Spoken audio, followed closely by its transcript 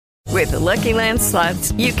With the Lucky Land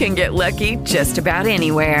Slots, you can get lucky just about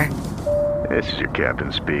anywhere. This is your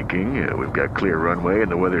captain speaking. We've got clear runway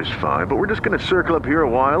and the weather's fine, but we're just going to circle up here a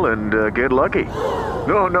while and get lucky.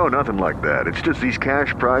 No, nothing like that. It's just these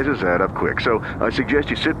cash prizes add up quick. So I suggest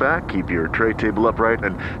you sit back, keep your tray table upright,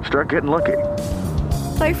 and start getting lucky.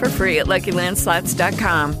 Play for free at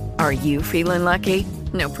LuckyLandSlots.com. Are you feeling lucky?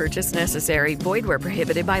 No purchase necessary. Void where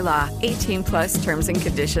prohibited by law. 18+ terms and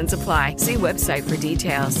conditions apply. See website for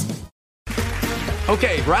details.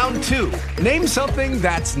 Okay, round two. Name something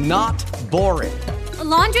that's not boring. A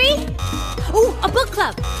laundry? Ooh, a book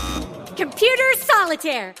club. Computer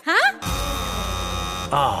solitaire,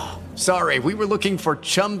 huh? Sorry, we were looking for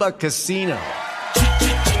Chumba Casino.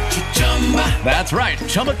 That's right.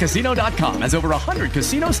 ChumbaCasino.com has over 100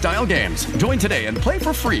 casino-style games. Join today and play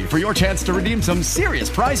for free for your chance to redeem some serious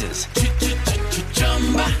prizes.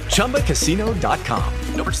 ChumbaCasino.com.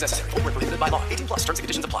 No purchase necessary. Void where prohibited by law. 18+ terms and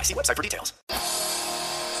conditions apply. See website for details.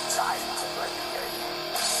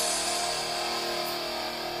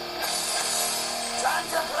 Time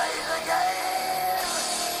to play the game!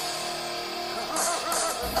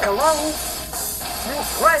 Hello? You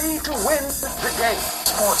play to win the game.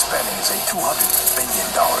 Sports betting is a $200 billion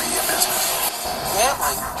a year business.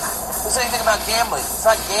 Gambling? Who says anything about gambling? It's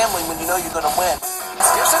not gambling when you know you're going to win.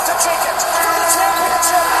 Gives it to Jenkins for the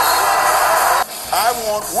championship. I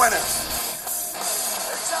want winners.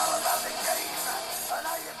 It's all about the game. And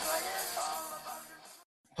how you play it, all about it.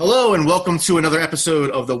 Hello and welcome to another episode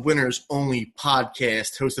of the Winners Only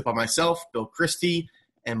podcast, hosted by myself, Bill Christie,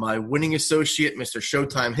 and my winning associate, Mr.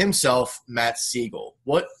 Showtime himself, Matt Siegel.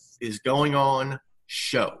 What is going on,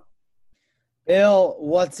 show? Bill,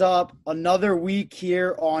 what's up? Another week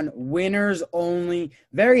here on Winners Only.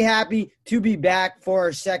 Very happy to be back for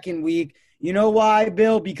our second week. You know why,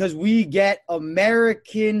 Bill? Because we get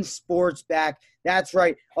American sports back. That's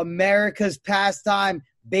right, America's pastime,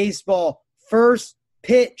 baseball. First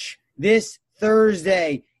pitch this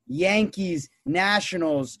Thursday, Yankees,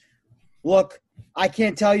 Nationals. Look, I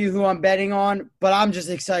can't tell you who I'm betting on, but I'm just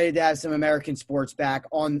excited to have some American sports back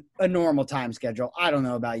on a normal time schedule. I don't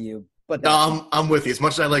know about you, but No, I'm with you. As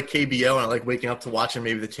much as I like KBO and I like waking up to watching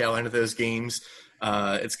maybe the tail end of those games,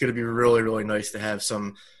 it's going to be really, really nice to have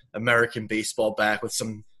some American baseball back with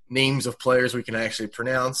some names of players we can actually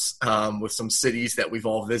pronounce, with some cities that we've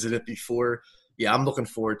all visited before. Yeah, I'm looking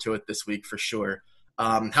forward to it this week for sure.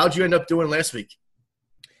 How'd you end up doing last week?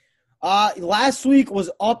 Last week was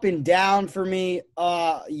up and down for me.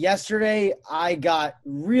 Yesterday, I got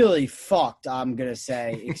really fucked, I'm going to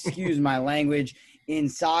say. Excuse my language, in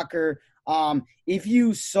soccer. If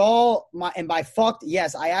you saw and by fucked,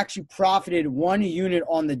 yes, I actually profited 1 unit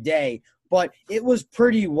on the day, but it was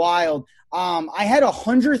pretty wild. I had a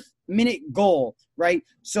 100th-minute goal, right?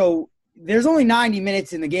 So there's only 90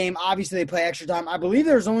 minutes in the game. Obviously, they play extra time. I believe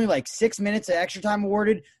there's only like 6 minutes of extra time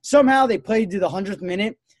awarded. Somehow they played to the 100th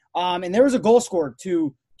minute. And there was a goal scored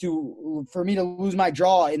for me to lose my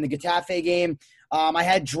draw in the Getafe game. I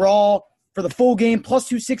had draw for the full game plus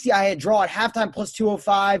 260. I had draw at halftime plus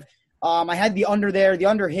 205. I had the under there. The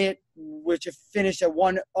under hit, which it finished at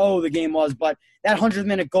 1-0 the game was. But that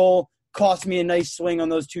 100-minute goal cost me a nice swing on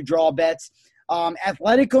those two draw bets.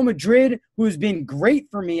 Atletico Madrid, who has been great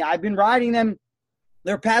for me. I've been riding them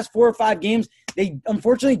their past 4 or 5 games. They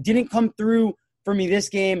unfortunately didn't come through for me this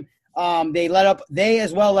game. They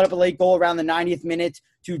as well let up a late goal around the 90th minute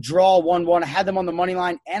to draw 1-1. I had them on the money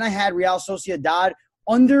line, and I had Real Sociedad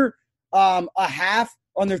under a half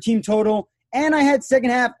on their team total, and I had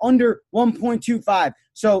second half under 1.25.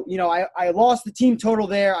 So, I lost the team total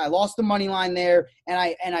there. I lost the money line there, and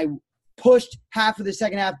I pushed half of the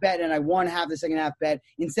second half bet, and I won half the second half bet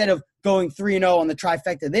instead of going 3-0 on the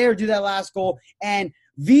trifecta there, do that last goal. And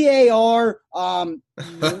VAR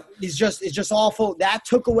is just awful. That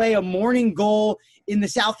took away a morning goal in the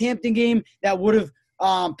Southampton game that would have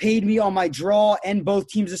paid me on my draw and both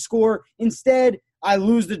teams to score. Instead, I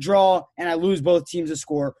lose the draw and I lose both teams to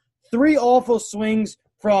score. 3 awful swings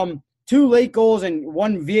from 2 late goals and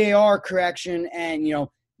 1 VAR correction, and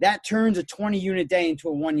that turns a 20-unit day into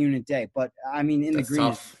a 1-unit day. But I mean, in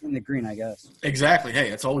the green, I guess. Exactly. Hey,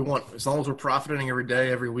 that's all we want. As long as we're profiting every day,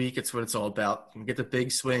 every week, it's what it's all about. You can get the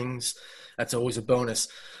big swings. That's always a bonus.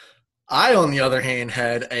 I, on the other hand,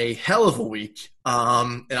 had a hell of a week.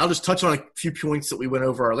 And I'll just touch on a few points that we went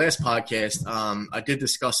over our last podcast. I did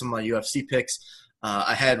discuss some of my UFC picks.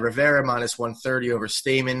 I had Rivera minus 130 over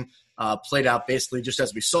Stamen. Played out basically just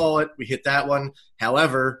as we saw it. We hit that one.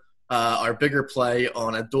 However, our bigger play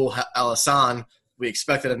on Abdul Alasan, we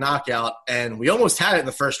expected a knockout, and we almost had it in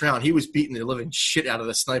the first round. He was beating the living shit out of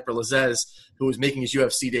the sniper Lazez, who was making his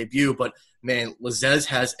UFC debut, but man, Lizez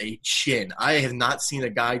has a chin. I have not seen a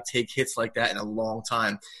guy take hits like that in a long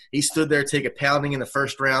time. He stood there, take a pounding in the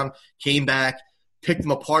first round, came back, picked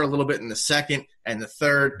him apart a little bit in the second and the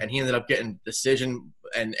third, and he ended up getting decision.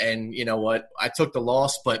 And you know what? I took the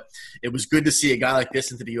loss, but it was good to see a guy like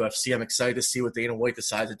this into the UFC. I'm excited to see what Dana White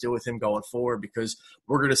decides to do with him going forward because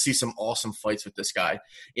we're going to see some awesome fights with this guy.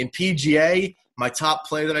 In PGA, my top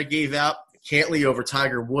play that I gave out, Cantley over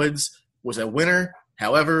Tiger Woods, was a winner.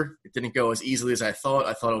 However, it didn't go as easily as I thought.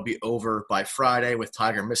 I thought it would be over by Friday with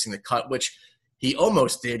Tiger missing the cut, which he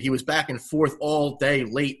almost did. He was back and forth all day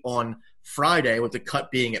late on Friday with the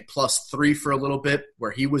cut being at +3 for a little bit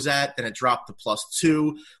where he was at. Then it dropped to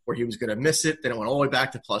 +2 where he was going to miss it. Then it went all the way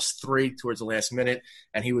back to +3 towards the last minute,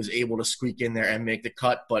 and he was able to squeak in there and make the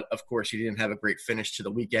cut. But, of course, he didn't have a great finish to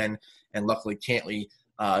the weekend, and luckily Cantley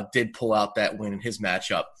did pull out that win in his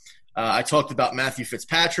matchup. I talked about Matthew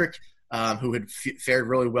Fitzpatrick, who had fared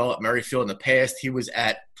really well at Merrifield in the past. He was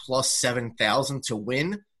at +7,000 to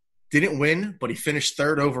win. Didn't win, but he finished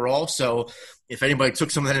third overall. So if anybody took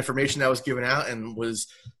some of that information that was given out and was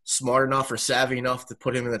smart enough or savvy enough to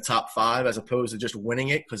put him in the top 5 as opposed to just winning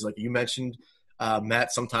it, because like you mentioned,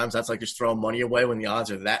 Matt, sometimes that's like just throwing money away when the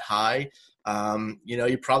odds are that high.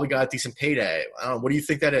 You probably got a decent payday. I don't know. What do you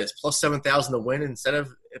think that is? +7,000 to win instead of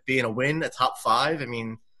it being a win, a top 5? I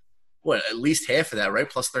mean, what, at least half of that, right?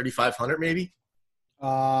 +3,500 maybe?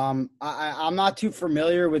 I'm not too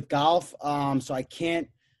familiar with golf, so I can't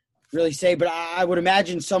really say, but I would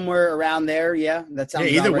imagine somewhere around there. Yeah, that sounds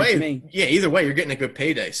either about right way. to me. Yeah, either way, you're getting a good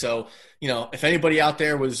payday. So, if anybody out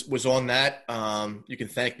there was on that, you can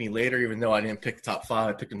thank me later. Even though I didn't pick the top 5,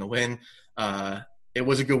 I picked them to win. It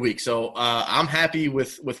was a good week. So I'm happy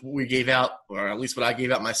with what we gave out, or at least what I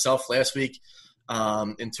gave out myself last week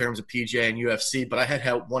in terms of PGA and UFC. But I had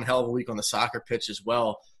one hell of a week on the soccer pitch as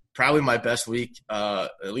well. Probably my best week, at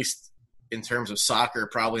least in terms of soccer,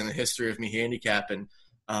 probably in the history of me handicapping.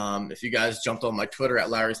 If you guys jumped on my Twitter at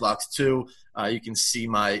Larry's Locks 2, you can see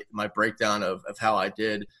my breakdown of how I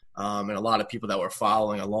did. And a lot of people that were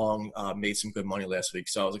following along made some good money last week.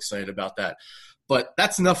 So I was excited about that. But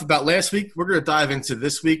that's enough about last week. We're going to dive into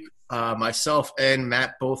this week. Myself and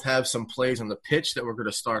Matt both have some plays on the pitch that we're going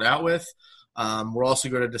to start out with. We're also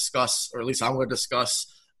going to discuss, or at least I'm going to discuss,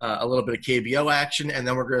 a little bit of KBO action. And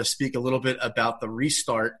then we're going to speak a little bit about the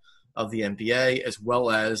restart of the NBA, as well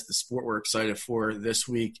as the sport we're excited for this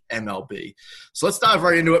week, MLB. So let's dive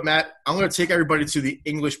right into it, Matt. I'm going to take everybody to the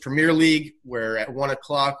English Premier League, where at 1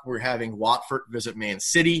 o'clock we're having Watford visit Man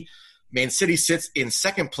City. Man City sits in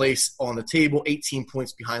second place on the table, 18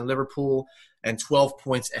 points behind Liverpool and 12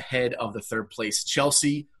 points ahead of the third place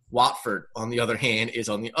Chelsea. Watford, on the other hand, is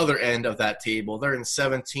on the other end of that table. They're in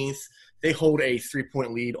 17th. They hold a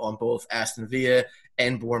 3-point lead on both Aston Villa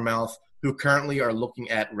and Bournemouth, who currently are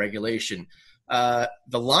looking at regulation. The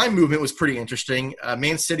line movement was pretty interesting.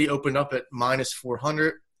 Man City opened up at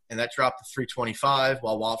 -400, and that dropped to 325,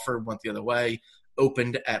 while Watford went the other way,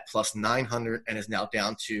 opened at +900, and is now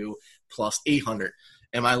down to +800.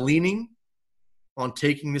 Am I leaning on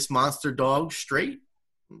taking this monster dog straight?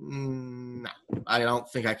 No, I don't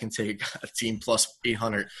think I can take a team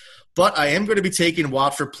 +800. But I am going to be taking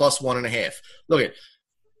Watford +1.5. Look at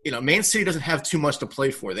Man City doesn't have too much to play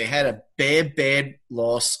for. They had a bad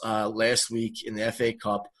loss last week in the FA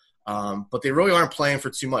Cup, but they really aren't playing for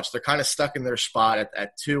too much. They're kind of stuck in their spot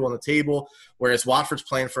at 2 on the table, whereas Watford's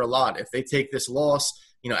playing for a lot. If they take this loss,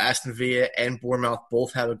 Aston Villa and Bournemouth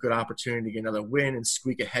both have a good opportunity to get another win and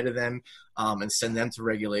squeak ahead of them and send them to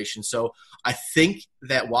regulation. So I think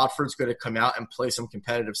that Watford's going to come out and play some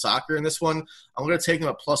competitive soccer in this one. I'm going to take them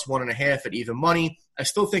at +1.5 at even money. I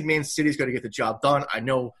still think Man City's going to get the job done. I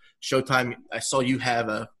know Showtime, I saw you have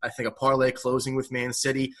a parlay closing with Man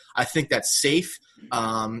City. I think that's safe.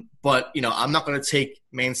 But, I'm not going to take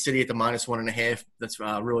Man City at the -1.5. That's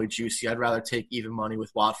really juicy. I'd rather take even money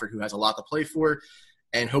with Watford, who has a lot to play for.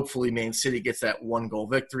 And hopefully Man City gets that 1-goal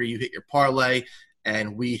victory. You hit your parlay,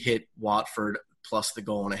 and we hit Watford plus the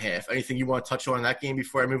 1.5. Anything you want to touch on in that game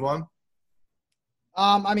before I move on?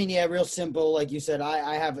 Real simple. Like you said,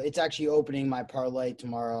 I have – it's actually opening my parlay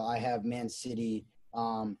tomorrow. I have Man City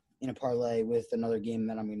in a parlay with another game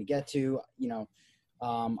that I'm going to get to.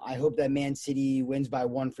 I hope that Man City wins by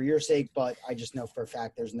 1 for your sake, but I just know for a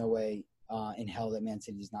fact there's no way in hell that Man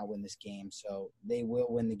City does not win this game. So they will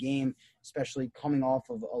win the game, especially coming off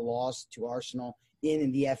of a loss to Arsenal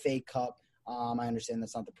in the FA Cup. I understand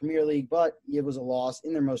that's not the Premier League, but it was a loss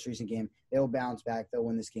in their most recent game. They will bounce back. They'll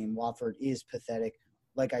win this game. Watford is pathetic.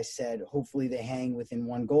 Like I said, hopefully they hang within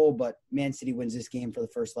 1 goal, but Man City wins this game for the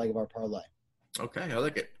first leg of our parlay. Okay, I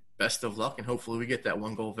like it. best of luck, and hopefully we get that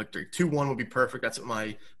 1-goal victory. 2-1 would be perfect. That's what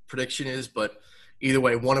my prediction is, but either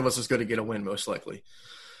way, one of us is going to get a win most likely.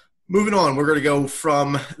 Moving on, we're going to go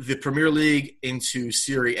from the Premier League into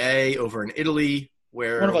Serie A over in Italy,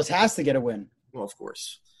 where one of us has to get a win. Well, of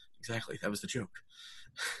course. Exactly. That was the joke.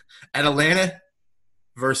 Atalanta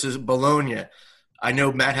versus Bologna. I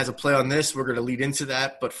know Matt has a play on this. We're going to lead into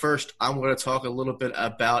that. But first, I'm going to talk a little bit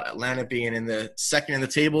about Atlanta being in the second in the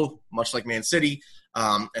table, much like Man City.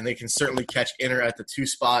 And they can certainly catch Inter at the 2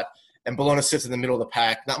 spot. And Bologna sits in the middle of the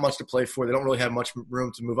pack. Not much to play for. They don't really have much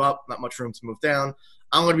room to move up, not much room to move down.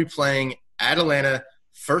 I'm going to be playing Atalanta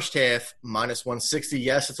first half, -160.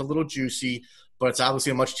 Yes, it's a little juicy, but it's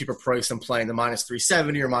obviously a much cheaper price than playing the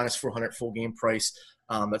 -370 or -400 full game price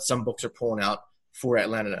that some books are pulling out for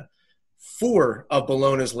Atlanta. 4 of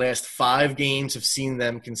Bologna's last 5 games have seen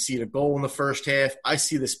them concede a goal in the first half. I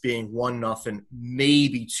see this being 1-0,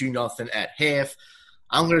 maybe 2-0 at half.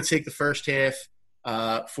 I'm going to take the first half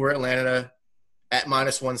for Atlanta at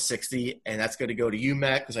 -160, and that's going to go to you,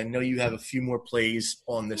 Matt, because I know you have a few more plays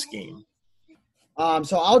on this game.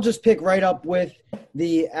 So I'll just pick right up with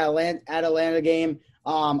the Atalanta game.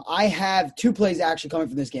 I have 2 plays actually coming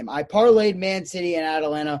from this game. I parlayed Man City and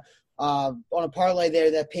Atalanta on a parlay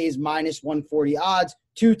there that pays -140 odds.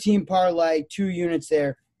 2-team parlay, 2 units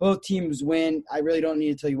there. Both teams win. I really don't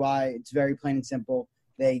need to tell you why. It's very plain and simple.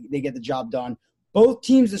 They get the job done. Both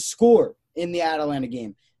teams to score in the Atalanta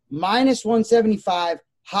game. -175,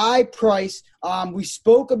 high price. We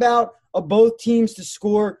spoke about both teams to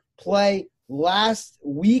score play last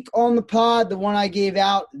week on the pod, the one I gave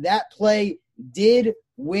out. That play did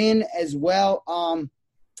win as well.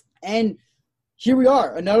 And here we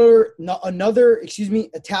are, another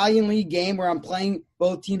Italian league game where I'm playing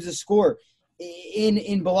both teams to score.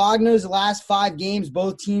 In Bologna's last 5 games,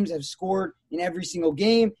 both teams have scored in every single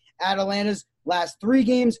game. Atalanta's last 3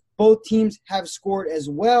 games, both teams have scored as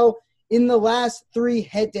well. In the last 3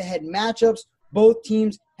 head-to-head matchups, both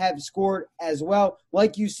teams have scored as well.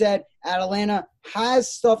 Like you said, Atalanta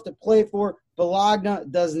has stuff to play for. Bologna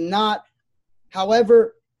does not.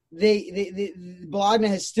 However, Bologna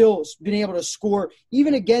has still been able to score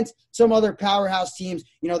even against some other powerhouse teams.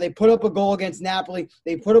 You know, they put up a goal against Napoli.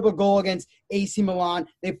 They put up a goal against AC Milan.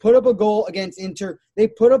 They put up a goal against Inter. They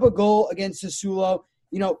put up a goal against Sassuolo.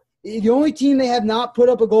 You know, the only team they have not put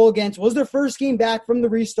up a goal against was their first game back from the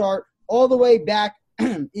restart all the way back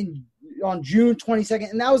on June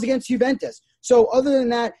 22nd, and that was against Juventus. So other than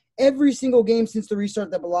that, every single game since the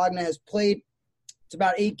restart that Bologna has played, it's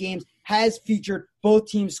about 8 games, has featured both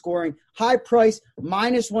teams scoring. High price,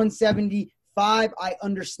 -175. I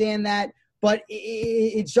understand that, but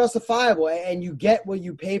it's justifiable, and you get what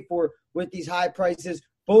you pay for with these high prices.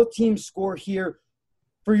 Both teams score here.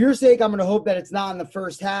 For your sake, I'm going to hope that it's not in the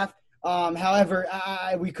first half. However,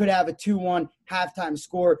 we could have a 2-1 halftime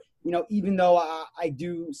score, you know, even though I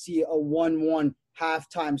do see a 1-1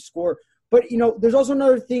 halftime score. But, you know, there's also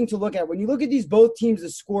another thing to look at. When you look at these both teams to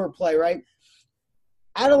score play, right,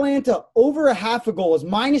 Atalanta over a half a goal is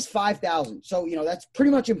 -5,000. So, you know, that's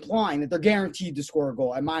pretty much implying that they're guaranteed to score a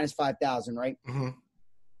goal at -5,000, right? Mm-hmm.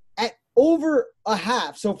 At over a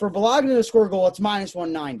half, so for Bologna to score a goal, it's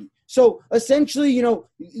 -190. So essentially, you know,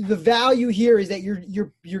 the value here is that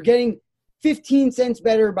you're getting 15 cents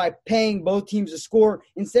better by paying both teams to score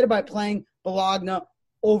instead of by playing Bologna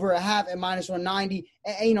over a half at -190.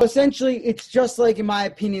 And, you know, essentially, it's just like, in my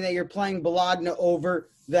opinion, that you're playing Bologna over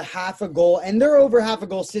the half a goal, and their over half a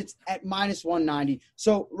goal sits at -190.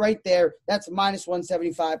 So right there, that's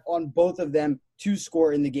 -175 on both of them to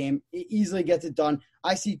score in the game. It easily gets it done.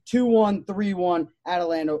 I see 2-1, 3-1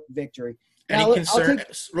 Atalanta victory. Any concern?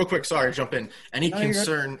 Real quick, sorry, jump in. Any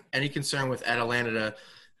concern with Atalanta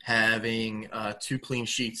having 2 clean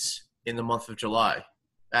sheets in the month of July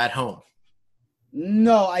at home?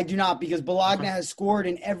 No, I do not, because Bologna has scored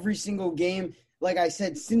in every single game, like I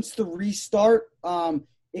said, since the restart,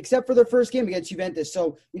 except for their first game against Juventus.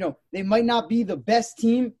 So, you know, they might not be the best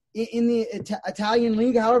team in the Italian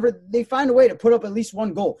league. However, they find a way to put up at least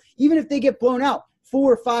 1 goal. Even if they get blown out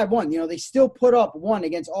 4 or 5-1, you know, they still put up 1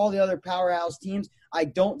 against all the other powerhouse teams. I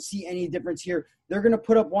don't see any difference here. They're going to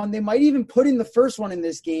put up 1. They might even put in the first one in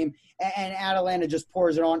this game, and Atalanta just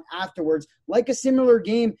pours it on afterwards. Like a similar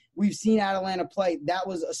game we've seen Atalanta play. That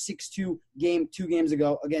was a 6-2 game 2 games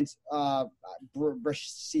ago against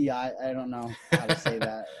Brescia. I don't know how to say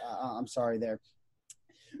that. I'm sorry there.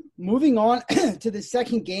 Moving on to the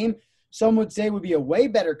second game, some would say would be a way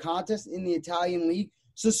better contest in the Italian league.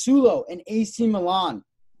 Sassuolo and AC Milan.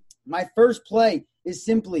 My first play is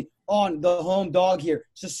simply on the home dog here.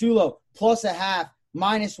 Sassuolo +0.5,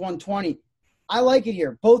 -120. I like it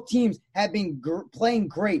here. Both teams have been playing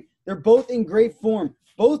great. They're both in great form,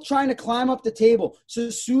 both trying to climb up the table.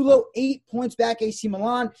 Sassuolo 8 points back AC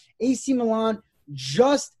Milan. AC Milan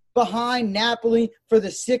just behind Napoli for the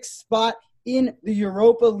 6th spot in the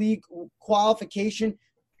Europa League qualification,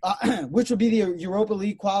 which will be the Europa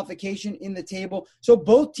League qualification in the table. So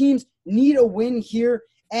both teams need a win here,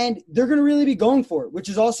 and they're going to really be going for it, which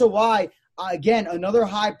is also why, again, another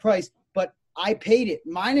high price, but I paid it,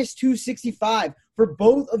 minus 265 for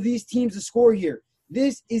both of these teams to score here.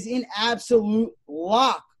 This is an absolute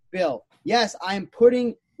lock, Bill. Yes, I am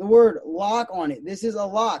putting the word lock on it. This is a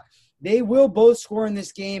lock. They will both score in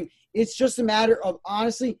this game. It's just a matter of,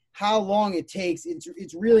 honestly, how long it takes.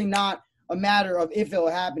 It's really not a matter of if it'll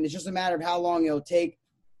happen. It's just a matter of how long it'll take.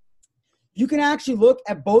 You can actually look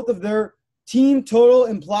at both of their team total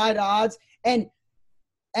implied odds, and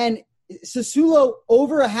Sassuolo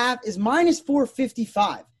over a half is minus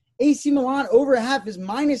 455. AC Milan over a half is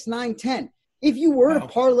minus 910. If you were to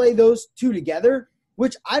parlay those two together,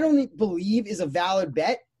 which I don't believe is a valid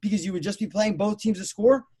bet because you would just be playing both teams to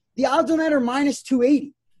score, the odds on that are minus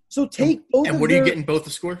 280. So take both of them. And what are you getting both to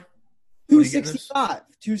score?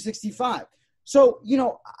 265. So,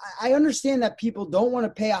 I understand that people don't want to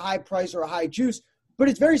pay a high price or a high juice, but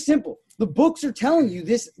it's very simple. The books are telling you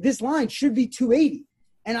this line should be 280,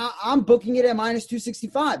 and I'm booking it at minus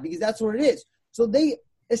 265 because that's what it is. So they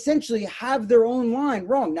essentially have their own line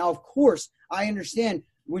wrong. Now, of course, I understand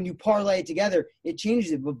when you parlay it together, it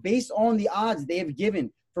changes it, but based on the odds they have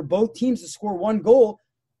given for both teams to score one goal,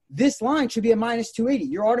 this line should be at minus 280.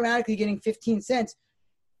 You're automatically getting 15 cents,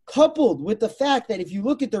 coupled with the fact that if you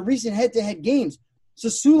look at the recent head-to-head games,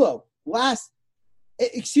 Sassuolo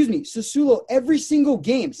every single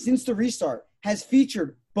game since the restart has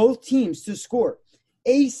featured both teams to score.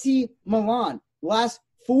 AC Milan, last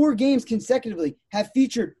 4 games consecutively, have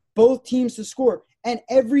featured both teams to score. And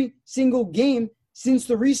every single game since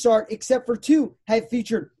the restart, except for 2, have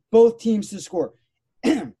featured both teams to score.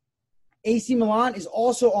 AC Milan is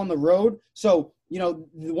also on the road. So, the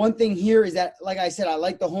one thing here is that, like I said, I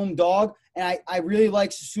like the home dog, and I really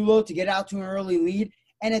like Sassuolo to get out to an early lead.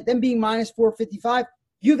 And at them being minus 455,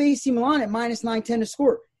 you have AC Milan at minus 910 to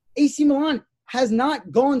score. AC Milan has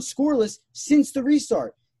not gone scoreless since the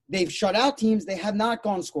restart. They've shut out teams. They have not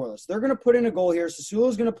gone scoreless. They're going to put in a goal here. Sassuolo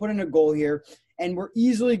is going to put in a goal here, and we're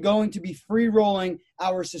easily going to be free-rolling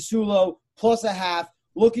our Sassuolo plus a half,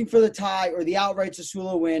 looking for the tie or the outright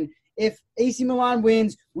Sassuolo win. If AC Milan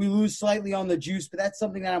wins, we lose slightly on the juice, but that's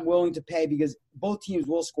something that I'm willing to pay because both teams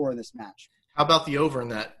will score in this match. How about the over in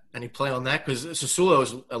that? Any play on that? Because Sassuolo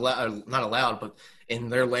is not allowed, but in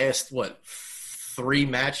their last, 3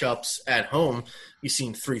 matchups at home, you've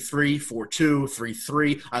seen 3-3, 4-2,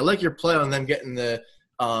 3-3. I like your play on them getting the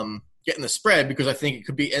spread because I think it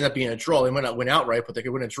could end up being a draw. They might not win outright, but they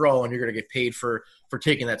could win a draw, and you're going to get paid for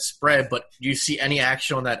taking that spread. But do you see any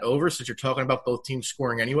action on that over since you're talking about both teams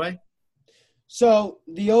scoring anyway? So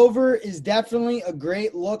the over is definitely a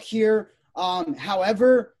great look here.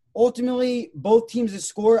 However, ultimately, both teams to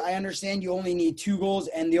score, I understand you only need 2 goals,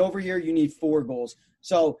 and the over here, you need 4 goals.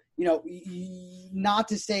 So, not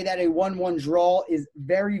to say that a 1-1 draw is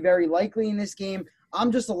very, very likely in this game.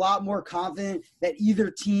 I'm just a lot more confident that either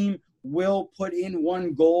team will put in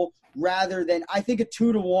 1 goal rather than I think a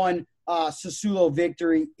 2-1 Sassuolo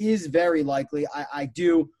victory is very likely. I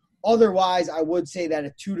do. Otherwise, I would say that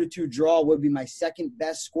a 2-2 draw would be my second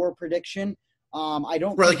best score prediction. I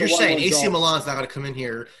don't. Right, like you're saying, AC Milan's not going to come in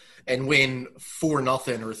here and win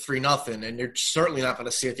 4-0 or 3-0, and you're certainly not going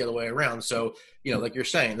to see it the other way around. So, like you're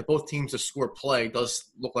saying, the both teams to score play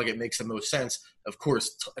does look like it makes the most sense. Of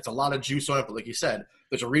course, it's a lot of juice on it, but like you said,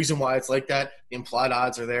 there's a reason why it's like that. The implied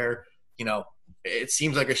odds are there. It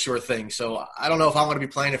seems like a sure thing. So I don't know if I'm going to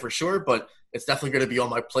be playing it for sure, but it's definitely going to be on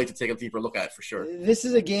my plate to take a deeper look at for sure. This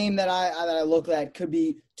is a game that I look at could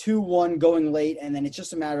be 2-1 going late, and then it's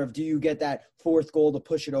just a matter of do you get that 4th goal to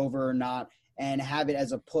push it over or not and have it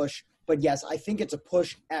as a push. But yes, I think it's a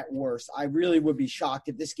push at worst. I really would be shocked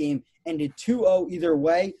if this game ended 2-0 either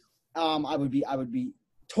way. I would be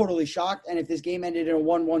totally shocked. And if this game ended in a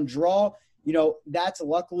 1-1 draw, that's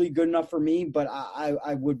luckily good enough for me, but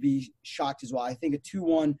I would be shocked as well. I think a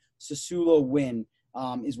 2-1 Sassuolo win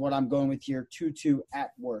is what I'm going with here, 2-2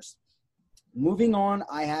 at worst. Moving on,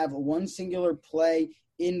 I have one singular play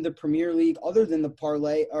in the Premier League other than the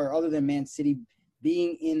parlay or other than Man City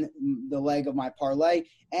being in the leg of my parlay,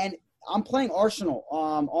 and I'm playing Arsenal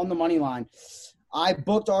on the money line. I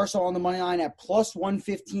booked Arsenal on the money line at plus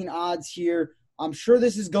 115 odds here. I'm sure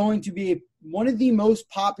this is going to be one of the most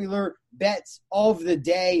popular bets of the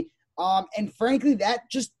day. And frankly, that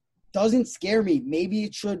just doesn't scare me. Maybe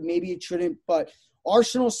it should, maybe it shouldn't. But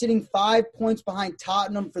Arsenal sitting 5 points behind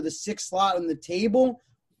Tottenham for the 6th slot on the table.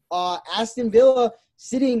 Aston Villa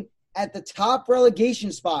sitting at the top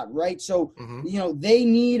relegation spot, right? So, they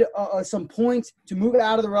need some points to move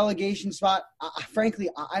out of the relegation spot. Frankly,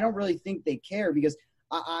 I don't really think they care because,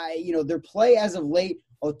 their play as of late,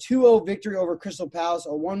 a 2-0 victory over Crystal Palace, a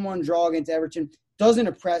 1-1 draw against Everton, doesn't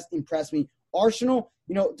impress me. Arsenal,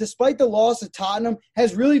 despite the loss to Tottenham,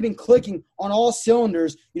 has really been clicking on all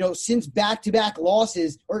cylinders, since back-to-back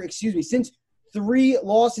losses, since 3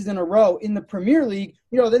 losses in a row in the Premier League.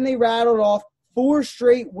 Then they rattled off 4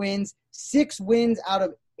 straight wins, 6 wins out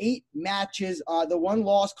of 8 matches, the 1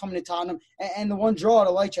 loss coming to Tottenham, and the 1 draw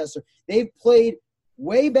to Leicester. They've played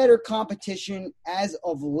way better competition as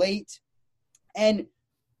of late, and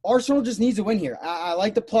Arsenal just needs a win here. I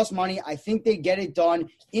like the plus money. I think they get it done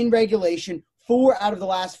in regulation. 4 out of the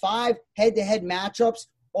last 5 head-to-head matchups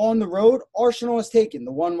on the road, Arsenal has taken.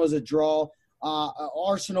 The 1 was a draw.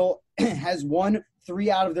 Arsenal has won 3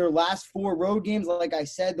 out of their last 4 road games. Like I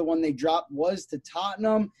said, the one they dropped was to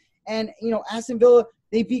Tottenham. And, Aston Villa,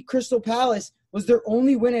 they beat Crystal Palace, was their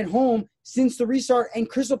only win at home since the restart. And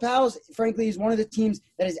Crystal Palace, frankly, is one of the teams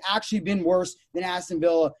that has actually been worse than Aston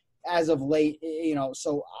Villa as of late,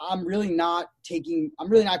 so I'm really not giving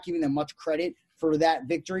them much credit for that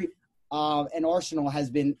victory. And Arsenal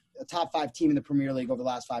has been a top 5 team in the Premier League over the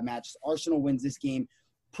last 5 matches. Arsenal wins this game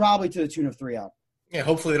probably to the tune of 3-0. Yeah,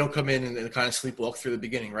 hopefully they don't come in and kind of sleepwalk through the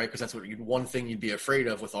beginning, right? Because that's one thing you'd be afraid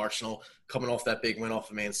of with Arsenal coming off that big win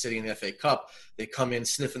off of Man City in the FA Cup. They come in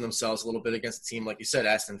sniffing themselves a little bit against a team, like you said,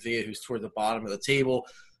 Aston Villa, who's toward the bottom of the table.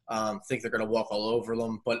 Think they're going to walk all over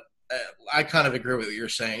them. But I kind of agree with what you're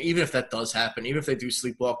saying. Even if that does happen, even if they do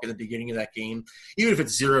sleepwalk in the beginning of that game, even if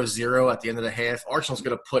it's 0-0 at the end of the half, Arsenal's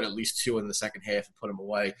going to put at least 2 in the second half and put them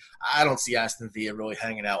away. I don't see Aston Villa really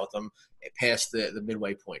hanging out with them past the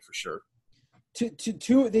midway point for sure.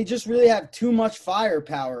 They just really have too much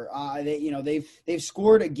firepower. They've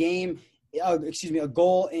scored a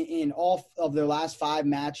goal in all of their last 5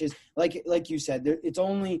 matches. Like you said, it's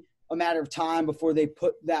only a matter of time before they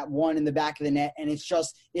put that 1 in the back of the net. And it's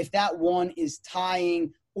just, if that 1 is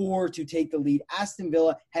tying or to take the lead, Aston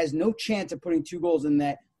Villa has no chance of putting 2 goals in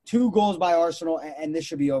net. 2 goals by Arsenal, and this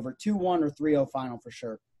should be over. 2-1 or 3-0 final for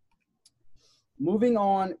sure. Moving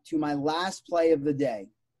on to my last play of the day.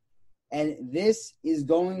 And this is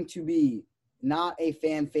going to be not a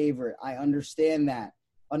fan favorite. I understand that.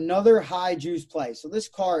 Another high juice play. So this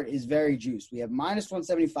card is very juiced. We have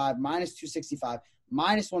 -175, -265,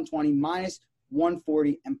 -120,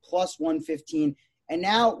 -140, and +115. And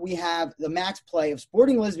now we have the max play of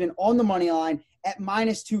Sporting Lisbon on the money line at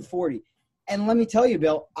 -240. And let me tell you,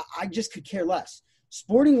 Bill, I just could care less.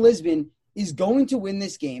 Sporting Lisbon is going to win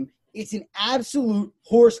this game. It's an absolute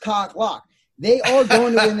horsecock lock. They are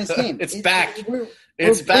going to win this game. It's back.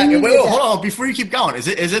 It's back. Wait, hold on. Before you keep going, is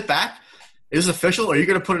it back? Is it official? Are you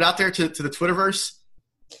going to put it out there to the Twitterverse?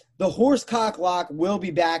 The horsecock lock will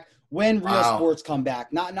be back when real sports come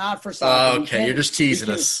back. Not for soccer. Okay, you're just teasing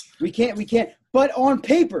us. We can't. But on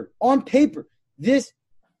paper, this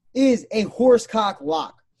is a horsecock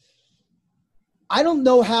lock. I don't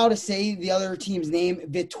know how to say the other team's name,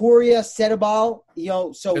 Vitoria Setúbal.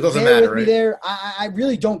 So it doesn't bear matter, with me there. I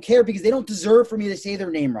really don't care because they don't deserve for me to say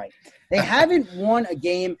their name right. They haven't won a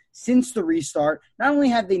game since the restart. Not only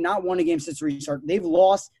have they not won a game since the restart, they've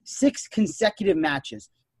lost 6 consecutive matches.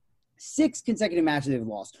 6 consecutive matches they've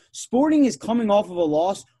lost. Sporting is coming off of a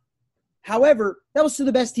loss. However, that was to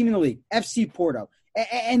the best team in the league, FC Porto.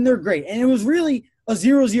 And they're great. And it was really a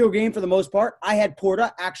 0-0 game for the most part. I had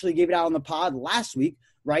Porta, actually gave it out on the pod last week,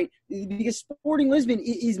 right? Because Sporting Lisbon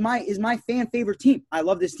is my fan favorite team. I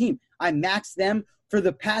love this team. I maxed them for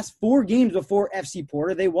the past 4 games before FC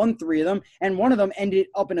Porta. They won 3 of them, and one of them ended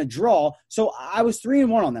up in a draw. So I was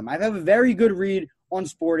 3-1 on them. I have a very good read on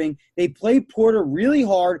Sporting. They played Porta really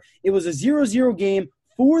hard. It was a 0-0 game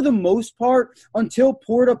for the most part until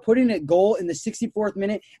Porta put in a goal in the 64th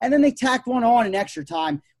minute, and then they tacked one on in extra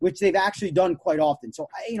time, which they've actually done quite often. So,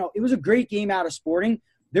 it was a great game out of Sporting.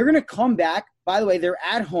 They're going to come back. By the way, they're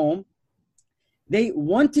at home. They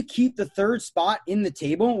want to keep the 3rd spot in the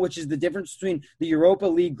table, which is the difference between the Europa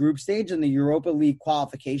League group stage and the Europa League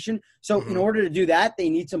qualification. So in order to do that, they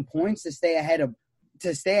need some points to stay ahead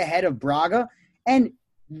of Braga. And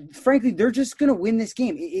frankly, they're just going to win this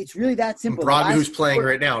game. It's really that simple. Braga, who's playing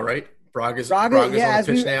right now, right? Braga's on the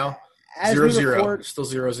pitch now. 0-0. Still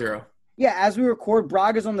 0-0. Yeah, as we record,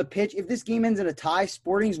 Braga's on the pitch. If this game ends in a tie,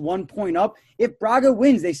 Sporting's 1 point up. If Braga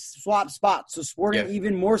wins, they swap spots. So Sporting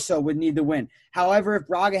even more so would need the win. However, if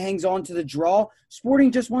Braga hangs on to the draw,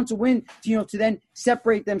 Sporting just wants a win to then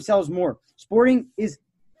separate themselves more. Sporting is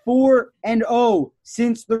 4-0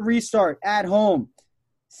 since the restart at home.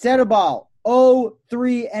 Setubal,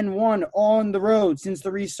 0-3-1 on the road since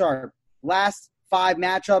the restart. Last 5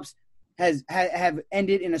 matchups have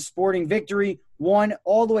ended in a Sporting victory. One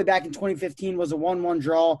all the way back in 2015 was a 1-1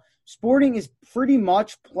 draw. Sporting is pretty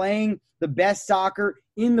much playing the best soccer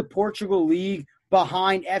in the Portugal League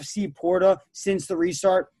behind FC Porto since the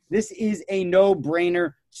restart. This is a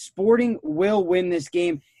no-brainer. Sporting will win this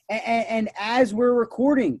game. And as we're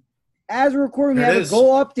recording, we have a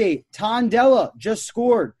goal update. Tondela just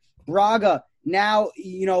scored. Braga now,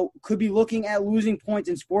 could be looking at losing points,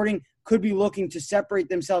 and Sporting could be looking to separate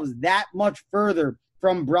themselves that much further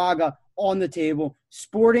from Braga on the table.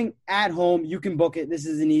 Sporting at home, you can book it. This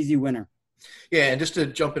is an easy winner. Yeah, and just to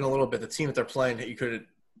jump in a little bit, the team that they're playing, you could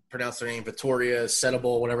pronounce their name, Vitoria,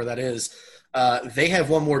 Setubal, whatever that is. They have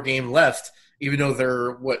one more game left, even though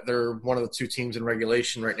they're one of the 2 teams in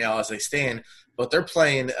regulation right now as they stand. But they're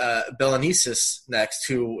playing Belenenses next,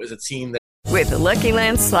 who is a team that. With the Lucky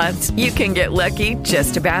Land Slots, you can get lucky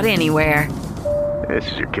just about anywhere.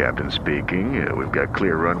 This is your captain speaking. We've got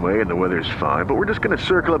clear runway and the weather's fine, but we're just going to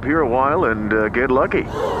circle up here a while and get lucky.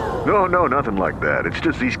 No, nothing like that. It's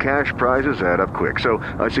just these cash prizes add up quick. So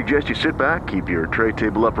I suggest you sit back, keep your tray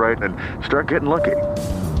table upright, and start getting lucky.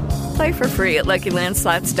 Play for free at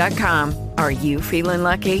LuckyLandSlots.com. Are you feeling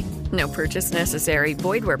lucky? No purchase necessary.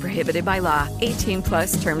 Void where prohibited by law.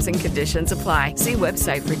 18+ terms and conditions apply. See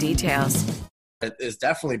website for details. It is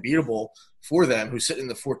definitely beatable for them, who sit in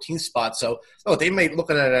the 14th spot. So they may look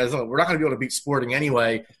at it as, we're not going to be able to beat Sporting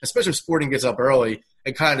anyway, especially if Sporting gets up early,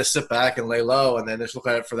 and kind of sit back and lay low, and then just look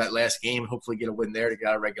at it for that last game, hopefully get a win there to get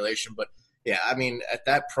out of regulation. But, yeah, I mean, at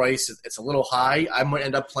that price, it's a little high. I might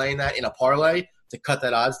end up playing that in a parlay to cut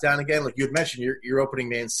that odds down again. Like you had mentioned, you're opening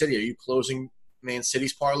Man City. Are you closing Man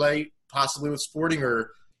City's parlay possibly with Sporting, or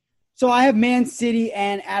 – So I have Man City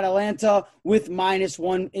and Atalanta with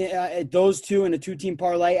 -1, those two in a 2-team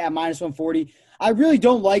parlay at -140. I really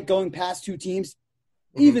don't like going past 2 teams,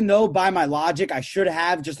 even though by my logic I should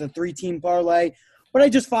have just a 3-team parlay. But I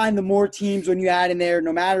just find the more teams when you add in there,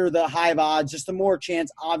 no matter the high odds, just the more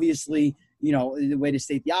chance, obviously, the way to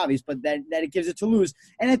state the obvious, but that it gives it to lose.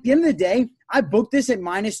 And at the end of the day, I booked this at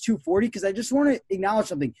 -240 because I just want to acknowledge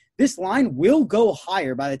something. This line will go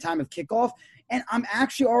higher by the time of kickoff. And I'm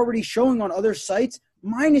actually already showing on other sites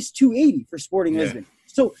 -280 for Sporting Lisbon.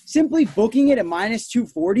 So simply booking it at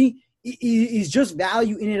 -240 is just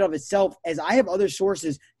value in and of itself, as I have other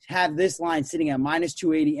sources have this line sitting at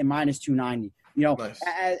 -280 and -290. Nice.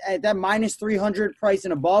 At that -300 price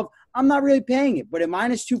and above, I'm not really paying it. But at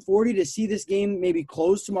 -240 to see this game maybe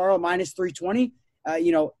close tomorrow, -320, a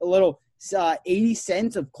little 80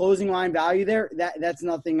 cents of closing line value there, that's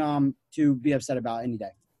nothing to be upset about any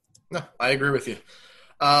day. No, I agree with you.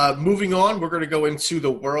 Moving on, we're going to go into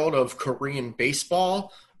the world of Korean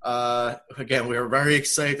baseball. Again, we are very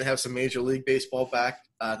excited to have some Major League Baseball back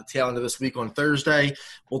at the tail end of this week on Thursday.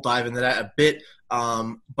 We'll dive into that a bit.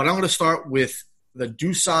 But I'm going to start with the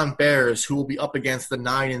Doosan Bears, who will be up against the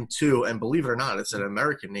 9-2. And believe it or not, it's an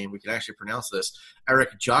American name. We can actually pronounce this.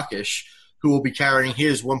 Eric Jokic, who will be carrying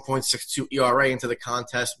his 1.62 ERA into the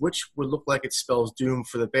contest, which would look like it spells doom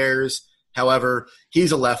for the Bears. However,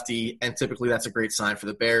 he's a lefty, and typically that's a great sign for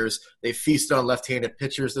the Bears. They feasted on left-handed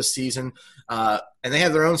pitchers this season, and they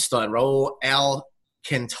have their own stud, Raul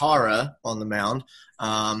Alcantara, on the mound.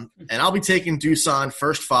 And I'll be taking Doosan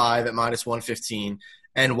first 5 at -115.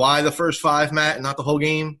 And why the first 5, Matt, and not the whole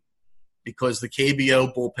game? Because the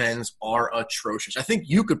KBO bullpens are atrocious. I think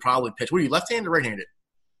you could probably pitch. What are you, left-handed or right-handed?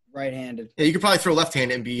 Right-handed. Yeah, you could probably throw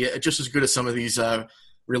left-handed and be just as good as some of these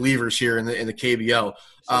relievers here in the KBO.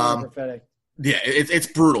 Yeah, it's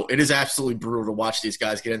brutal. It is absolutely brutal to watch these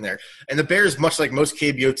guys get in there. And the Bears, much like most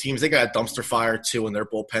KBO teams, they got a dumpster fire too in their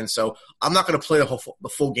bullpen. So I'm not going to play the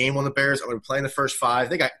full game on the Bears. I'm going to be playing the first 5.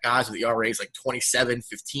 They got guys with ERAs like 27,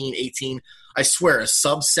 15, 18. I swear, a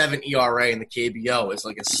sub-7 ERA in the KBO is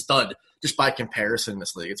like a stud just by comparison in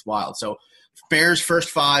this league. It's wild. So Bears first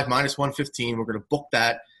 5, -115. We're going to book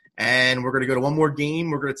that. And we're going to go to one more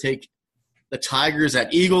game. We're going to take the Tigers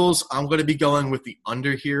at Eagles. I'm going to be going with the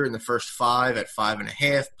under here in the first 5 at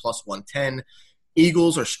 5.5 +110.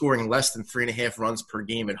 Eagles are scoring less than 3.5 runs per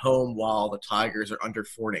game at home, while the Tigers are under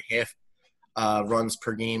 4.5 runs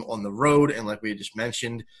per game on the road. And like we had just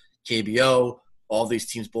mentioned, KBO, all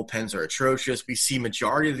these teams' bullpens are atrocious. We see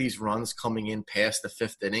majority of these runs coming in past the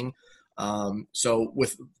 5th inning. So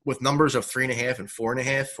with numbers of 3.5 and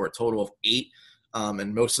 4.5 for a total of 8,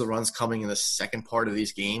 and most of the runs coming in the second part of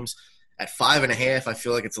these games. At 5.5, I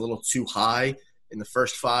feel like it's a little too high in the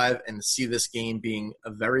first 5, and to see this game being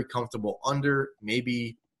a very comfortable under,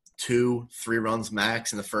 maybe 2-3 runs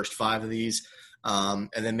max in the first 5 of these, and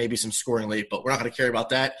then maybe some scoring late. But we're not going to care about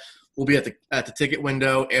that. We'll be at the ticket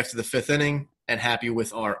window after the 5th inning and happy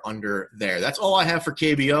with our under there. That's all I have for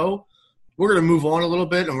KBO. We're going to move on a little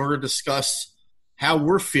bit, and we're going to discuss how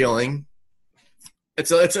we're feeling.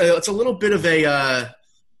 It's a little bit of a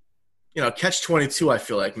catch-22. I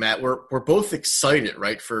feel like, Matt. We're both excited,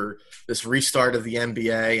 right, for this restart of the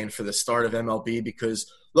NBA and for the start of MLB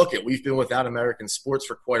because look, we've been without American sports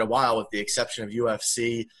for quite a while, with the exception of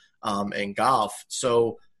UFC and golf.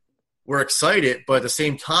 So we're excited, but at the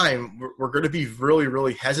same time, we're going to be really,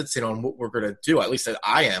 really hesitant on what we're going to do. At least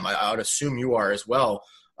I am. I would assume you are as well,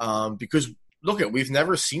 because look, we've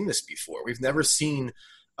never seen this before. We've never seen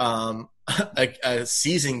a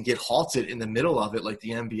season get halted in the middle of it, like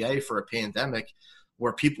the NBA for a pandemic,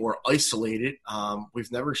 where people are isolated.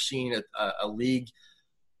 We've never seen a league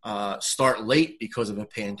start late because of a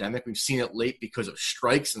pandemic. We've seen it late because of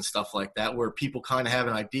strikes and stuff like that, where people kind of have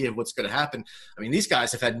an idea of what's going to happen. I mean, these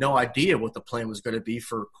guys have had no idea what the plan was going to be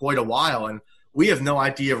for quite a while, and we have no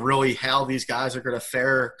idea really how these guys are going to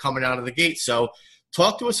fare coming out of the gate. So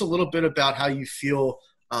talk to us a little bit about how you feel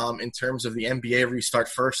in terms of the NBA restart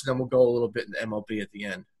first, and then we'll go a little bit into MLB at the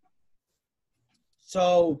end.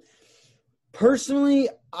 So personally,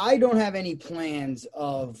 I don't have any plans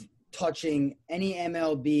of touching any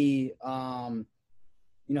MLB,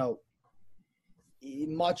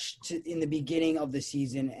 in the beginning of the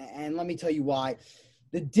season. And let me tell you why.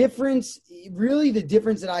 The difference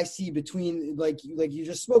that I see between, like you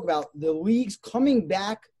just spoke about, the leagues coming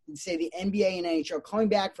back, say the NBA and NHL coming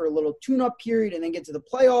back for a little tune-up period and then get to the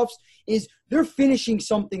playoffs, is they're finishing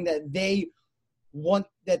something that they want,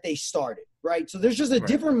 that they started, right? So there's just a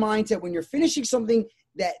different mindset when you're finishing something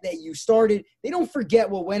that you started. They don't forget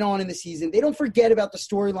what went on in the season. They don't forget about the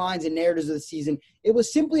storylines and narratives of the season. It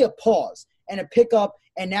was simply a pause and a pickup,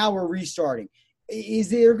 and now we're restarting. Is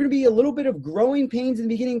there going to be a little bit of growing pains in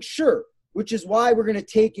the beginning? Sure, which is why we're going to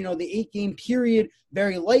take, the 8-game period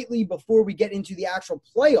very lightly before we get into the actual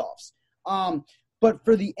playoffs. But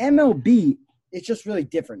for the MLB, it's just really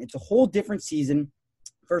different. It's a whole different season.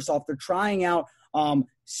 First off, they're trying out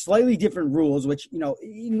slightly different rules, which,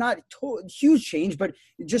 not huge change, but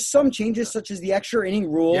just some changes, such as the extra inning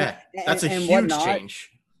rule. Yeah, that's a huge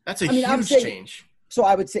change. That's a huge change. So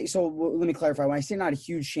I would say, let me clarify. When I say not a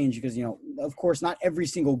huge change, because, of course, not every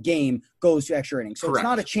single game goes to extra innings. So Correct. It's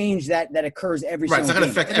not a change that occurs every single game. Right, it's not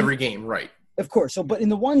going to affect every game, right. Of course. So, but in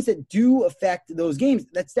the ones that do affect those games,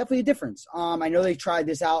 that's definitely a difference. I know they tried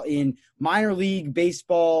this out in minor league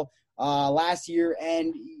baseball last year,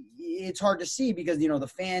 and it's hard to see because,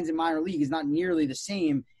 the fans in minor league is not nearly the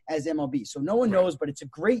same as MLB. So no one knows, but it's a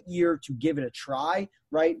great year to give it a try,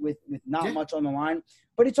 right, with not much on the line.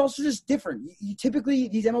 But it's also just different. You typically,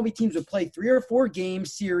 these MLB teams would play 3 or 4 game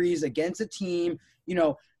series against a team.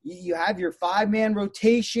 You have your 5-man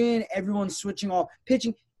rotation, everyone's switching off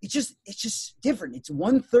pitching. It's just different. It's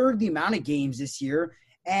 1/3 the amount of games this year.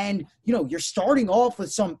 And, you're starting off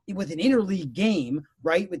with an interleague game,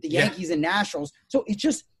 right, with the Yankees and Nationals. So it's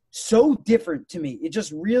just so different to me. It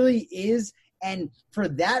just really is. And for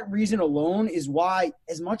that reason alone is why,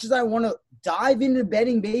 as much as I want to dive into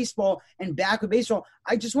betting baseball and back with baseball,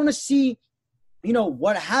 I just want to see,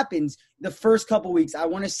 what happens the first couple weeks. I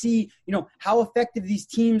want to see, how effective these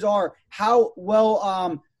teams are, how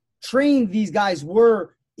well trained these guys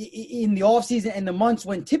were in the offseason and the months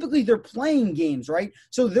when typically they're playing games, right?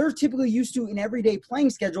 So they're typically used to an everyday playing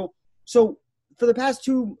schedule. So for the past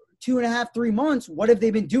 2.5-3 months, what have they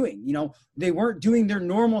been doing? They weren't doing their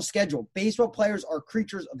normal schedule. Baseball players are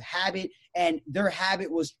creatures of habit, and their habit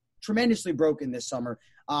was tremendously broken this summer.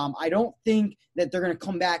 I don't think that they're going to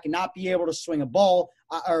come back and not be able to swing a ball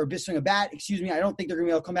or swing a bat. I don't think they're going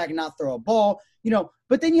to be able to come back and not throw a ball.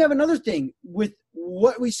 But then you have another thing with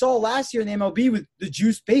what we saw last year in the MLB with the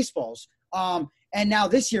juiced baseballs. And now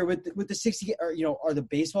this year with the 60, are the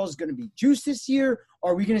baseballs going to be juiced this year?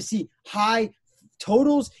 Are we going to see high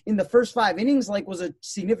totals in the first 5 innings, like was a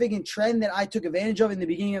significant trend that I took advantage of in the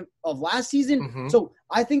beginning of last season? Mm-hmm. So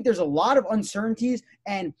I think there's a lot of uncertainties,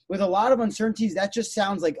 and with a lot of uncertainties, that just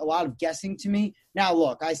sounds like a lot of guessing to me. Now,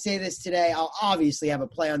 look, I say this today. I'll obviously have a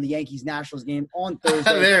play on the Yankees-Nationals game on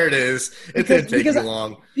Thursday. There it is. It didn't take you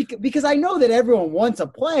long. Because I know that everyone wants a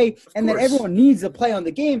play and that everyone needs a play on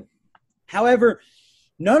the game. However,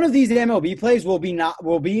 none of these MLB plays will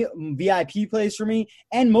be VIP plays for me,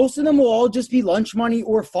 and most of them will all just be lunch money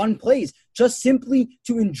or fun plays, just simply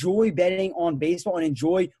to enjoy betting on baseball and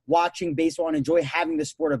enjoy watching baseball and enjoy having the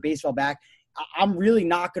sport of baseball back. I'm really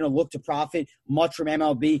not going to look to profit much from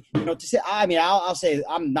MLB. I'll say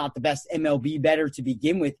I'm not the best MLB bettor to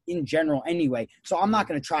begin with in general anyway. So I'm not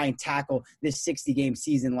going to try and tackle this 60-game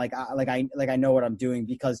season like I know what I'm doing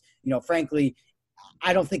because, frankly,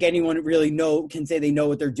 I don't think anyone really can say they know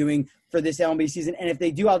what they're doing for this MLB season. And if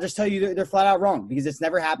they do, I'll just tell you they're flat out wrong because it's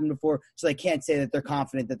never happened before. So they can't say that they're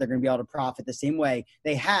confident that they're going to be able to profit the same way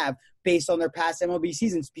they have based on their past MLB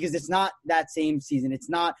seasons because it's not that same season. It's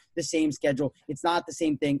not the same schedule. It's not the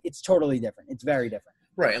same thing. It's totally different. It's very different.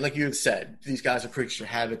 Right. And like you had said, these guys are creatures of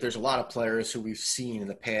habit. There's a lot of players who we've seen in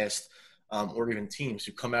the past or even teams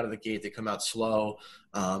who come out of the gate, they come out slow,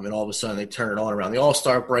 and all of a sudden they turn it on around the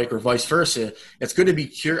All-Star break or vice versa. It's going to be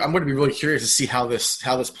I'm going to be really curious to see how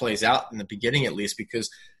this plays out in the beginning at least because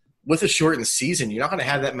with a shortened season, you're not going to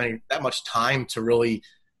have that much time to really,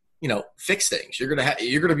 fix things. You're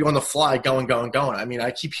going to be on the fly going. I mean,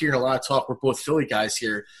 I keep hearing a lot of talk. We're both Philly guys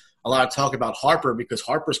here. A lot of talk about Harper because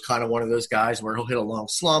Harper's kind of one of those guys where he'll hit a long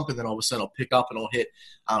slump and then all of a sudden he'll pick up and he'll hit,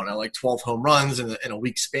 12 home runs in a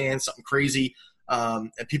week span, something crazy.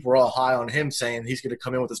 And people are all high on him saying he's going to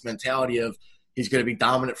come in with this mentality of he's going to be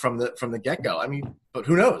dominant from the get-go. I mean, but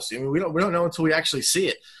who knows? I mean, we don't know until we actually see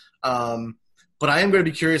it. But I am going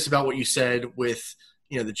to be curious about what you said with,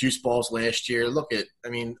 the juice balls last year.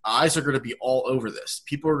 Eyes are going to be all over this.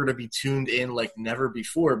 People are going to be tuned in like never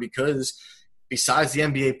before because – besides the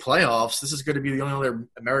NBA playoffs, this is going to be the only other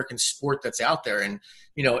American sport that's out there. And,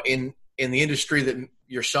 in the industry that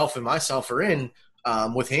yourself and myself are in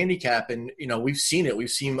with handicap, and, we've seen it. We've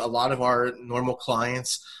seen a lot of our normal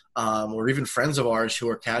clients or even friends of ours who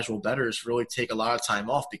are casual bettors really take a lot of time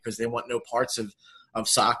off because they want no parts of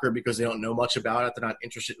soccer because they don't know much about it. They're not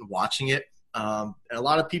interested in watching it. And a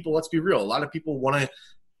lot of people, let's be real, a lot of people want to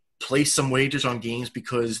place some wagers on games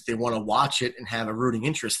because they want to watch it and have a rooting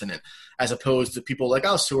interest in it, as opposed to people like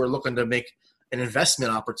us who are looking to make an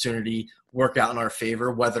investment opportunity work out in our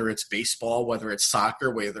favor, whether it's baseball, whether it's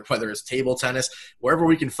soccer, whether it's table tennis, wherever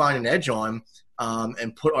we can find an edge on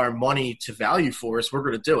and put our money to value for us, we're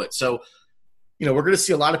going to do it. So, we're going to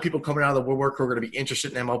see a lot of people coming out of the woodwork who are going to be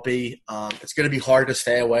interested in MLB. It's going to be hard to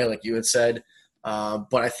stay away, like you had said.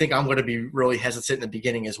 But I think I'm going to be really hesitant in the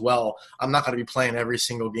beginning as well. I'm not going to be playing every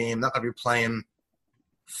single game. I'm not going to be playing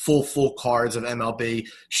full cards of MLB.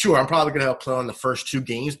 Sure, I'm probably going to play on the first two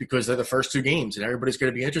games because they're the first two games and everybody's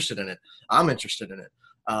going to be interested in it. I'm interested in it.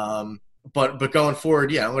 But going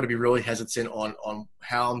forward, I'm going to be really hesitant on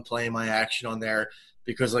how I'm playing my action on there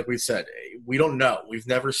because like we said, we don't know. We've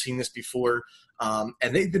never seen this before. And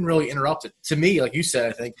they've been really interrupted. To me, like you said,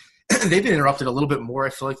 I think, they've been interrupted a little bit more, I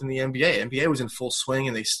feel like, than the NBA. NBA was in full swing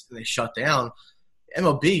and they shut down.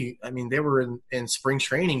 MLB, they were in spring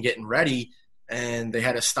training getting ready, and they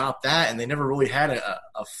had to stop that, and they never really had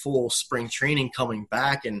a full spring training coming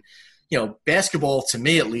back. And, basketball, to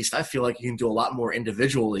me at least, I feel like you can do a lot more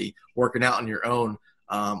individually working out on your own.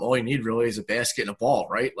 All you need really is a basket and a ball,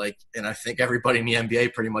 right? And I think everybody in the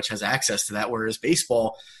NBA pretty much has access to that, whereas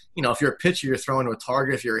baseball – if you're a pitcher, you're throwing to a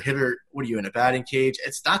target. If you're a hitter, what are you, in a batting cage?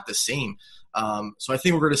 It's not the same. So I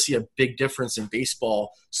think we're going to see a big difference in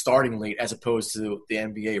baseball starting late as opposed to the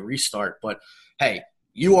NBA restart. But, hey,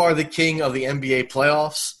 you are the king of the NBA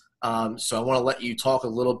playoffs. So I want to let you talk a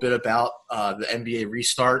little bit about the NBA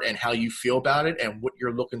restart and how you feel about it and what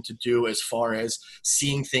you're looking to do as far as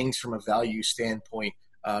seeing things from a value standpoint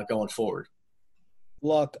going forward.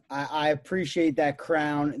 Look, I appreciate that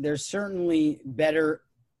crown. There's certainly better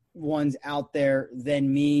ones out there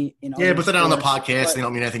than me in other but they're not on the podcast. But, they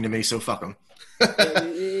don't mean anything to me, so fuck them.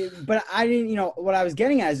 But I didn't, what I was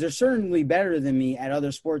getting at is they're certainly better than me at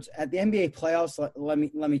other sports. At the NBA playoffs,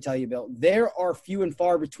 let me tell you, Bill, there are few and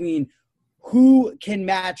far between who can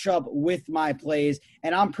match up with my plays,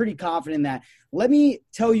 and I'm pretty confident in that. Let me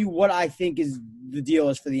tell you what I think is the deal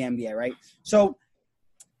is for the NBA, right? So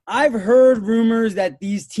I've heard rumors that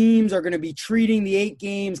these teams are going to be treating the 8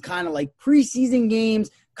 games kind of like preseason games,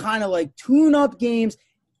 kind of like tune-up games.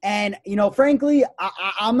 And, frankly,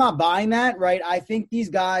 I'm not buying that, right? I think these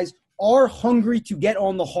guys are hungry to get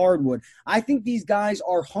on the hardwood. I think these guys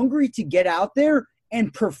are hungry to get out there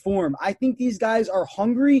and perform. I think these guys are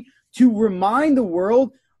hungry to remind the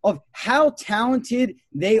world of how talented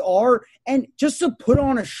they are and just to put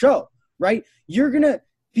on a show, right? You're going to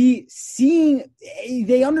be seeing –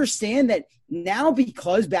 they understand that now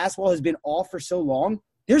because basketball has been off for so long,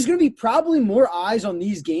 there's going to be probably more eyes on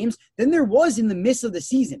these games than there was in the midst of the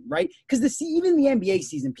season, right? Because even the NBA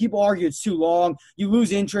season, people argue it's too long. You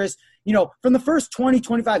lose interest. From the first 20,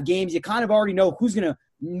 25 games, you kind of already know who's going to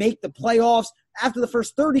make the playoffs. After the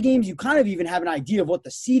first 30 games, you kind of even have an idea of what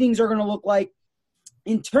the seedings are going to look like.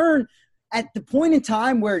 In turn, at the point in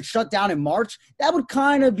time where it shut down in March, that would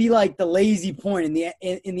kind of be like the lazy point in the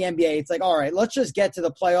NBA. It's like, all right, let's just get to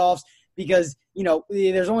the playoffs because,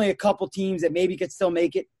 there's only a couple teams that maybe could still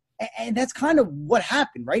make it. And that's kind of what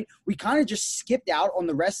happened, right? We kind of just skipped out on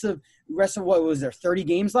the rest of what was there, 30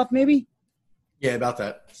 games left maybe? Yeah, about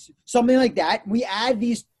that. Something like that. We add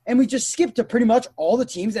these and we just skipped to pretty much all the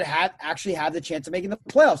teams that actually have the chance of making the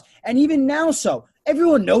playoffs. And even now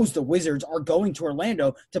everyone knows the Wizards are going to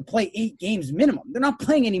Orlando to play 8 games minimum. They're not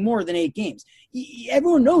playing any more than 8 games.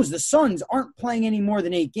 Everyone knows the Suns aren't playing any more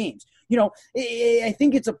than 8 games. I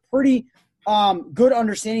think it's a pretty good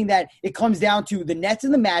understanding that it comes down to the Nets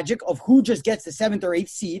and the Magic of who just gets the 7th or 8th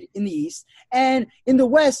seed in the East. And in the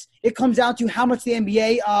West, it comes down to how much the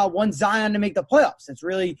NBA wants Zion to make the playoffs. That's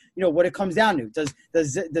really, what it comes down to.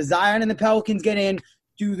 Does Zion and the Pelicans get in?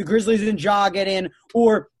 Do the Grizzlies and Ja get in?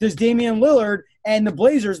 Or does Damian Lillard and the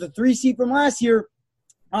Blazers, the 3 seed from last year,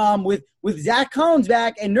 with Zach Collins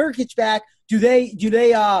back and Nurkic back, do they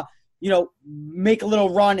make a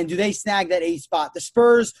little run, and do they snag that 8th spot? The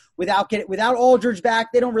Spurs, without Aldridge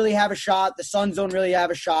back, they don't really have a shot. The Suns don't really have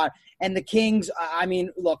a shot. And the Kings,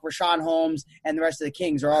 Rashawn Holmes and the rest of the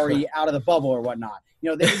Kings are already out of the bubble or whatnot.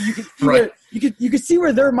 You could see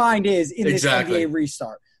where their mind is in this NBA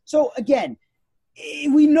restart. So again,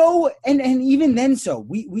 we know, and even then,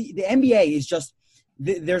 the NBA is just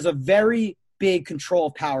there's a very big control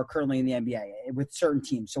of power currently in the NBA with certain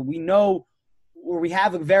teams. So we know, where we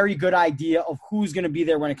have a very good idea of who's going to be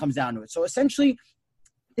there when it comes down to it. So essentially,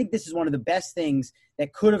 I think this is one of the best things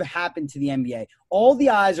that could have happened to the NBA. All the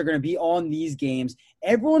eyes are going to be on these games.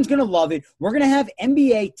 Everyone's going to love it. We're going to have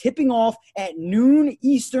NBA tipping off at noon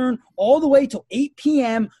Eastern all the way till 8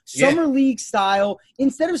 p.m. Summer League style.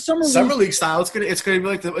 Instead of Summer League style, it's going to be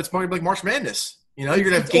like it's more like March Madness. You're going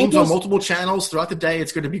to have games on multiple channels throughout the day.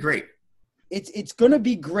 It's going to be great. It's going to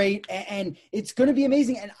be great, and it's going to be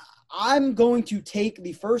amazing. And I'm going to take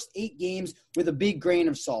the first 8 games with a big grain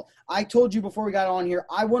of salt. I told you before we got on here,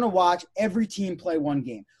 I want to watch every team play one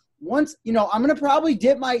game. Once, I'm going to probably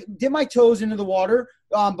dip my toes into the water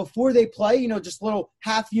before they play, just a little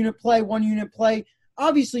half unit play, 1 unit play.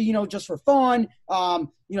 Obviously, just for fun,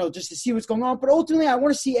 just to see what's going on. But ultimately, I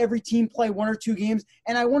want to see every team play 1 or 2 games.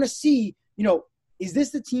 And I want to see, is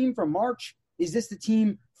this the team from March? Is this the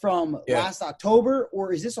team from last October,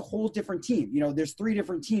 or is this a whole different team? There's 3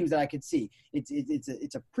 different teams that I could see.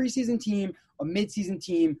 It's a preseason team, a midseason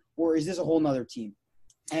team, or is this a whole nother team?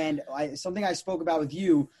 And something I spoke about with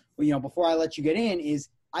you, before I let you get in, is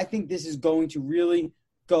I think this is going to really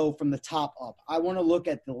go from the top up. I want to look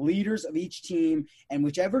at the leaders of each team, and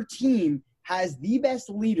whichever team has the best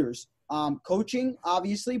leaders, coaching,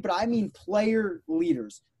 obviously, but I mean player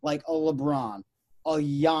leaders like a LeBron, a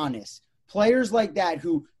Giannis, players like that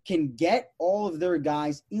who can get all of their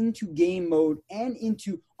guys into game mode and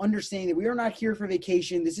into understanding that we are not here for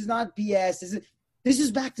vacation. This is not BS. This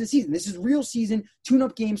is back to the season. This is real season,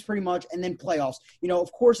 tune-up games pretty much, and then playoffs.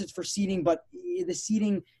 Of course it's for seeding, but the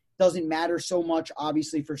seeding doesn't matter so much,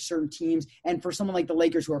 obviously, for certain teams. And for someone like the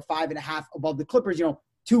Lakers who are 5.5 above the Clippers,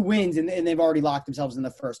 2 wins, and they've already locked themselves in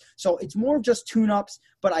the first. So it's more of just tune-ups,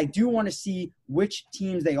 but I do want to see which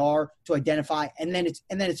teams they are to identify, and then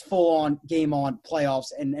it's full-on, game-on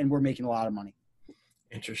playoffs, and we're making a lot of money.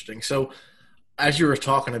 Interesting. So as you were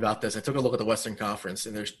talking about this, I took a look at the Western Conference,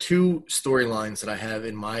 and there's 2 storylines that I have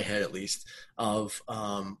in my head at least of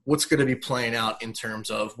what's going to be playing out in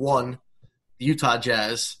terms of, one, the Utah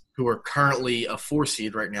Jazz, who are currently a 4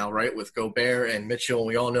 seed right now, right, with Gobert and Mitchell.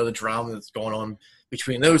 We all know the drama that's going on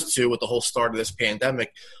between those 2 with the whole start of this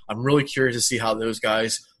pandemic. I'm really curious to see how those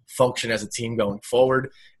guys function as a team going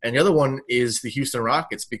forward. And the other one is the Houston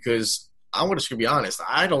Rockets, because I'm just going to be honest.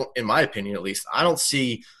 In my opinion at least, I don't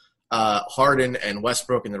see Harden and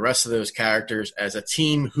Westbrook and the rest of those characters as a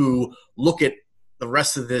team who look at the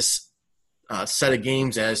rest of this set of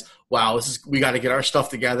games as, wow, we got to get our stuff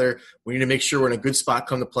together. We need to make sure we're in a good spot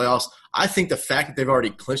come the playoffs. I think the fact that they've already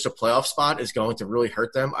clinched a playoff spot is going to really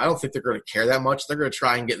hurt them. I don't think they're going to care that much. They're going to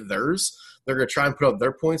try and get theirs. They're going to try and put up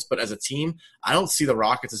their points. But as a team, I don't see the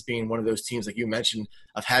Rockets as being one of those teams, like you mentioned,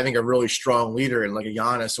 of having a really strong leader in like a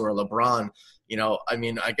Giannis or a LeBron.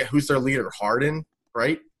 I get who's their leader? Harden,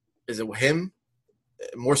 right? Is it him?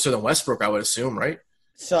 More so than Westbrook, I would assume, right?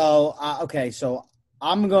 So, so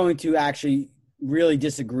I'm going to actually really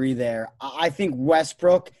disagree there. I think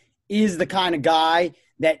Westbrook is the kind of guy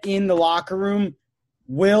that in the locker room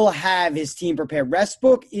will have his team prepared.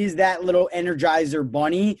 Westbrook is that little energizer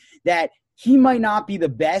bunny that he might not be the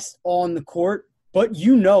best on the court, but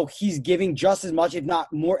he's giving just as much, if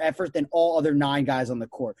not more effort than all other 9 guys on the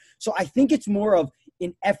court. So I think it's more of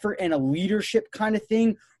an effort and a leadership kind of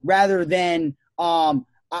thing rather than and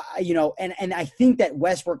I think that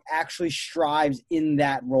Westbrook actually strives in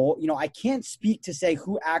that role. I can't speak to say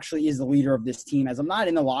who actually is the leader of this team, as I'm not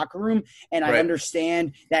in the locker room, and I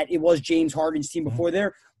understand that it was James Harden's team before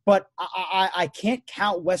there, but I can't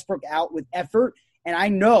count Westbrook out with effort. And I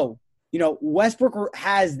know, Westbrook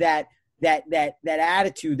has that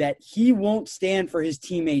attitude that he won't stand for his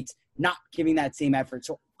teammates not giving that same effort.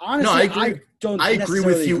 So honestly, I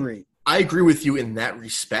agree with you in that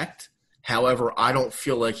respect. However, I don't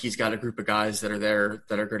feel like he's got a group of guys that are there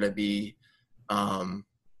that are going to be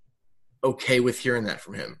okay with hearing that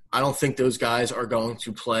from him. I don't think those guys are going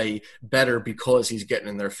to play better because he's getting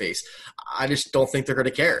in their face. I just don't think they're going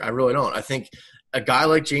to care. I really don't. I think a guy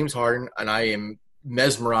like James Harden, and I am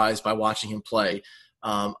mesmerized by watching him play,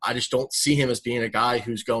 I just don't see him as being a guy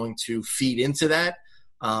who's going to feed into that.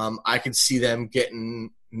 I could see them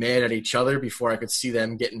getting mad at each other before I could see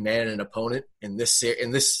them getting mad at an opponent in this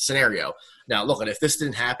scenario. Now, look, if this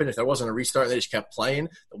didn't happen, if there wasn't a restart and they just kept playing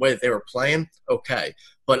the way that they were playing, okay.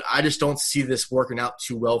 But I just don't see this working out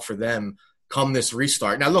too well for them come this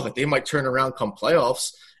restart. Now, look, they might turn around come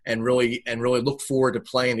playoffs and really look forward to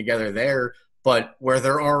playing together there. But where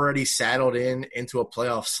they're already saddled into a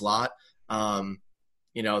playoff slot,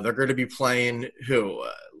 they're going to be playing who?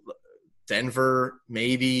 Denver,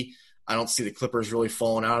 maybe. I don't see the Clippers really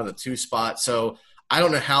falling out of the 2 spot. So I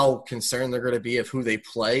don't know how concerned they're going to be of who they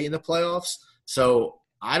play in the playoffs. So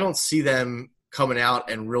I don't see them coming out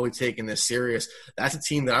and really taking this serious. That's a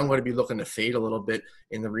team that I'm going to be looking to fade a little bit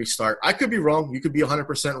in the restart. I could be wrong. You could be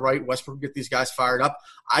 100% right. Westbrook get these guys fired up.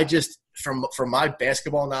 I just, from my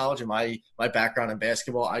basketball knowledge and my background in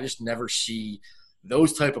basketball, I just never see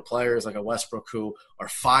those type of players like a Westbrook who are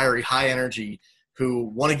fiery, high energy, who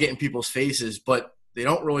want to get in people's faces, but they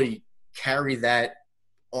don't really carry that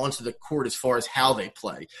onto the court as far as how they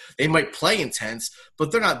play. They might play intense,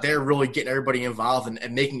 but they're not there really getting everybody involved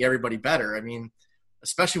and making everybody better. I mean,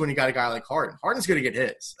 especially when you got a guy like Harden. Harden's going to get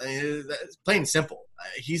his. I mean, it's plain and simple.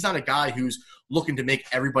 He's not a guy who's looking to make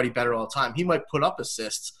everybody better all the time. He might put up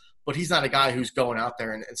assists, but he's not a guy who's going out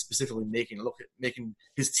there and specifically making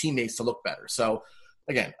his teammates to look better. So,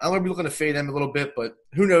 again, I'm going to be looking to fade them a little bit, but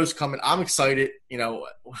who knows coming. I'm excited.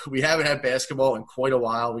 We haven't had basketball in quite a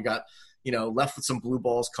while. We got, left with some blue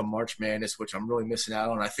balls come March Madness, which I'm really missing out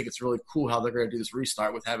on. I think it's really cool how they're going to do this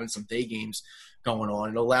restart with having some day games going on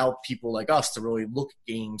and allow people like us to really look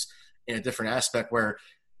at games in a different aspect where,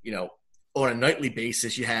 on a nightly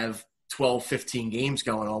basis, you have 12, 15 games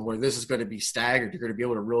going on where this is going to be staggered. You're going to be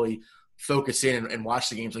able to really focus in and watch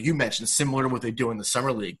the games, like you mentioned, similar to what they do in the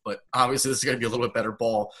Summer League. But obviously this is going to be a little bit better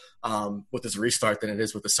ball with this restart than it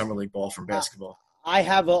is with the Summer League ball from basketball. I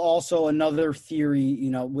have also another theory,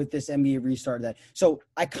 with this NBA restart. So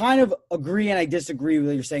I kind of agree and I disagree with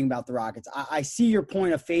what you're saying about the Rockets. I see your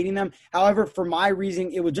point of fading them. However, for my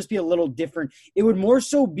reasoning, it would just be a little different. It would more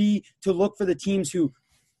so be to look for the teams who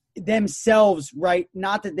themselves, right,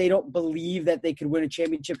 not that they don't believe that they could win a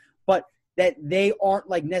championship, but that they aren't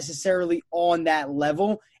necessarily on that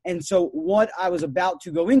level. And so what I was about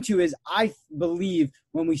to go into is I believe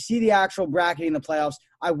when we see the actual bracketing in the playoffs,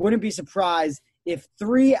 I wouldn't be surprised if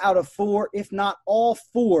 3 out of 4, if not all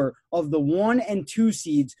 4 of the 1 and 2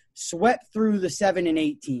 seeds swept through the 7 and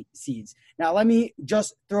 8 seeds. Now, let me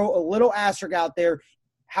just throw a little asterisk out there.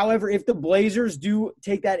 However, if the Blazers do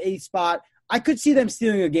take that 8th spot, I could see them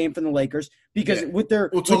stealing a game from the Lakers because with their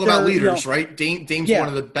 – we'll talk about leaders, right? Dame's one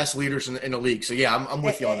of the best leaders in the league. So, yeah, I'm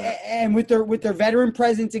with you on that. And with their veteran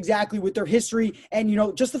presence, exactly, with their history. And,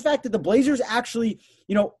 just the fact that the Blazers actually,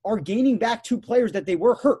 are gaining back 2 players that they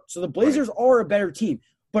were hurt. So the Blazers are a better team.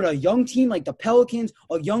 But a young team like the Pelicans,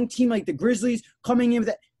 a young team like the Grizzlies coming in with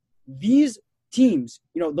that – these teams,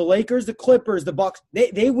 the Lakers, the Clippers, the Bucks,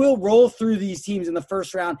 they will roll through these teams in the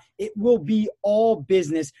first round. It will be all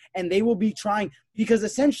business, and they will be trying because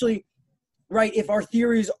essentially, right, if our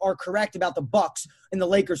theories are correct about the Bucks and the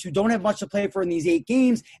Lakers who don't have much to play for in these 8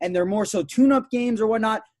 games and they're more so tune-up games or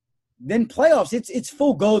whatnot, then playoffs, it's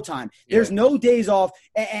full go time. Yeah. There's no days off,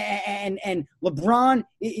 and LeBron,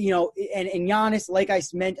 and Giannis, like I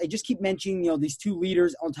just keep mentioning, these 2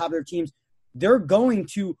 leaders on top of their teams. They're going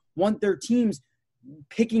to want their teams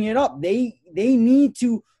picking it up. They need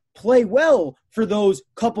to play well for those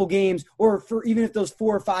couple games, or for even if those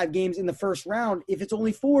 4 or 5 games in the first round, if it's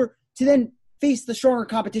only 4, to then face the stronger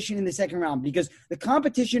competition in the second round, because the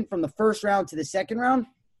competition from the first round to the second round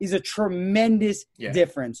is a tremendous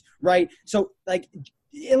difference, right? So, at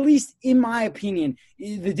least in my opinion,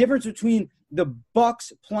 the difference between the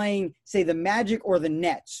Bucks playing, say, the Magic or the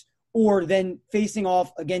Nets, or then facing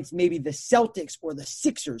off against maybe the Celtics or the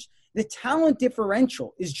Sixers, the talent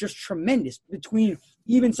differential is just tremendous between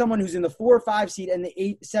even someone who's in the 4 or 5 seed and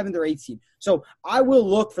the 7th or 8th seed. So I will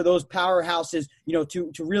look for those powerhouses,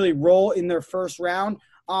 to really roll in their first round.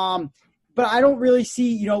 But I don't really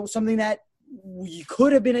see, something that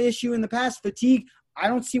could have been an issue in the past. Fatigue. I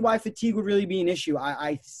don't see why fatigue would really be an issue.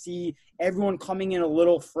 I see everyone coming in a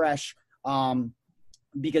little fresh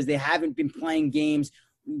because they haven't been playing games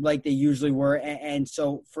like they usually were. And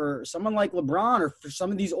so for someone like LeBron or for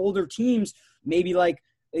some of these older teams, maybe I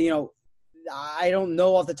don't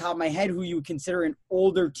know off the top of my head who you would consider an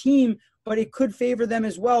older team, but it could favor them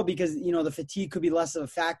as well because, the fatigue could be less of a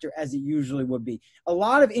factor as it usually would be. A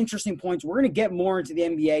lot of interesting points. We're going to get more into the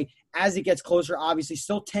NBA as it gets closer, obviously.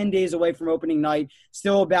 Still 10 days away from opening night.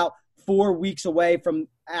 Still about 4 weeks away from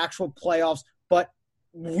actual playoffs. But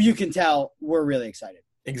you can tell we're really excited.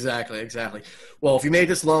 Exactly. Well, if you made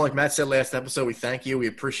this long, like Matt said last episode, we thank you. We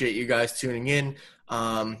appreciate you guys tuning in.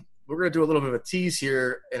 We're going to do a little bit of a tease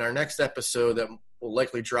here in our next episode that will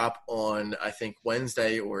likely drop on, I think,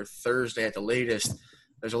 Wednesday or Thursday at the latest.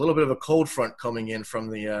 There's a little bit of a cold front coming in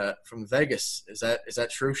from Vegas. Is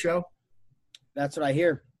that true, Show? That's what I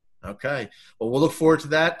hear. Okay. Well, we'll look forward to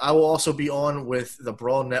that. I will also be on with the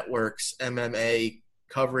Brawl Network's MMA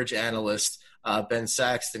coverage analyst, Ben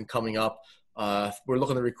Saxton, coming up. We're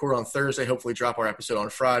looking to record on Thursday, hopefully drop our episode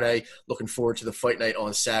on Friday. Looking forward to the fight night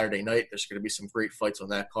on Saturday night. There's going to be some great fights on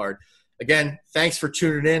that card. Again, thanks for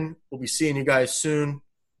tuning in. We'll be seeing you guys soon.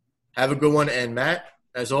 Have a good one. And Matt,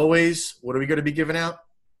 as always, what are we going to be giving out?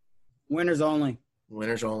 Winners only.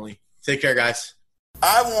 Winners only. Take care, guys.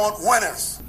 I want winners.